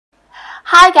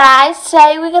Hi guys,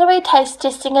 today we're going to be taste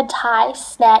testing a Thai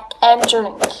snack and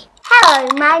drink. Hello,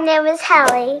 my name is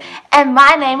Halle. And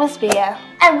my name is Bea.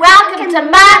 And welcome to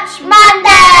Munch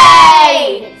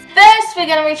Monday! First we're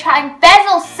going to be trying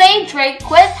Basil Seed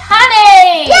Drink with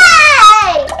honey!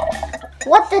 Yay!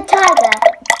 What's the tiger?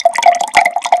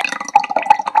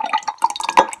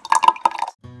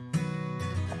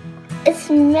 It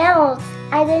smells.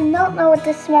 I did not know what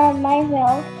the smell of my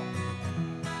milk.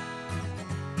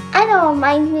 I know what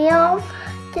my milk,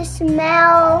 the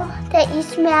smell that you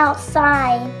smell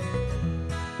outside.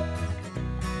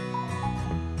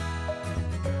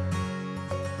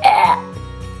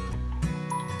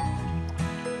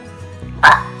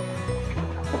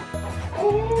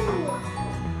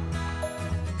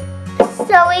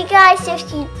 Sorry guys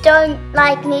if you don't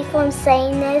like me from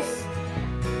saying this,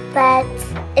 but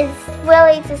it's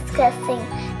really disgusting.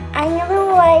 I'm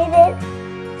gonna rate it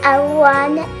a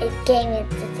 1. It gave me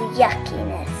the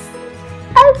yuckiness.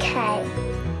 Okay,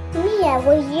 Mia,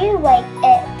 will you rate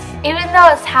it? Even though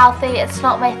it's healthy, it's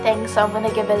not my thing, so I'm going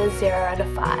to give it a 0 out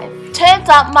of 5. Turns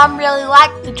out Mum really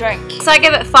liked the drink. So I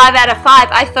give it 5 out of 5.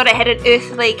 I thought it had an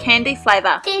earthly candy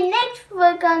flavour. The next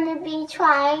we're gonna be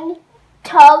trying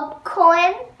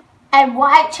popcorn And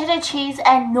white cheddar cheese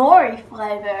and nori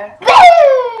flavour.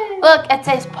 Look, it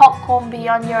says popcorn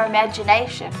beyond your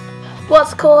imagination.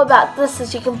 What's cool about this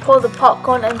is you can pour the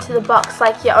popcorn into the box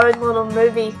like your own little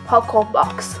movie popcorn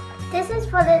box. This is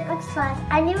what it looks like.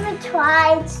 I never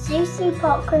tried sushi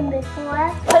popcorn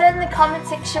before. Put in the comment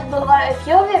section below if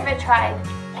you've ever tried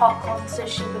popcorn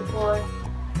sushi before.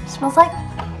 It smells like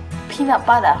peanut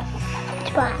butter.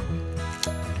 Try.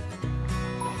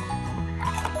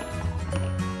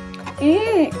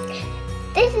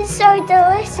 This is so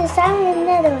delicious. I want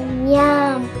another one.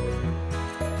 Yum.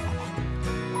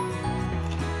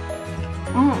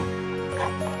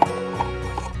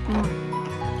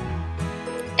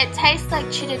 It tastes like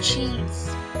cheddar cheese.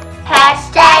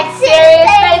 Hashtag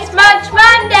Serious Munch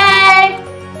Monday!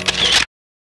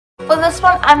 For this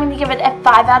one, I'm going to give it a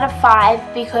 5 out of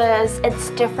 5 because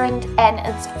it's different and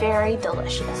it's very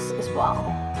delicious as well.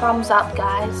 Thumbs up,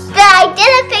 guys. But I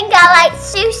didn't think I liked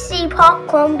sushi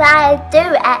popcorn, but I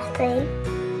do actually.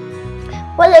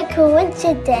 What a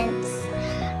coincidence.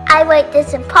 I rate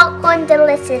this a popcorn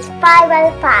delicious 5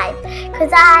 out of 5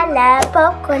 because I love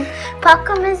popcorn.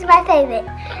 Popcorn is my favorite.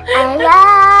 I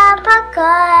love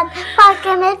popcorn.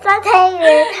 Popcorn is my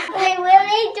favorite. I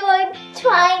really enjoyed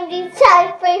trying these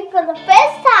Thai food for the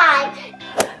first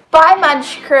time. Bye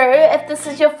Munch Crew. If this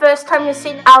is your first time you've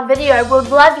seen our video, we'd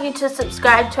love you to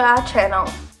subscribe to our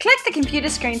channel. Click the computer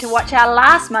screen to watch our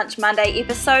last Munch Monday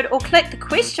episode, or click the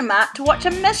question mark to watch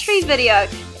a mystery video.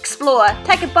 Explore,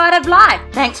 take a bite of life.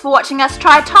 Thanks for watching us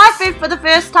try Thai food for the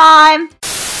first time.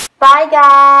 Bye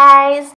guys.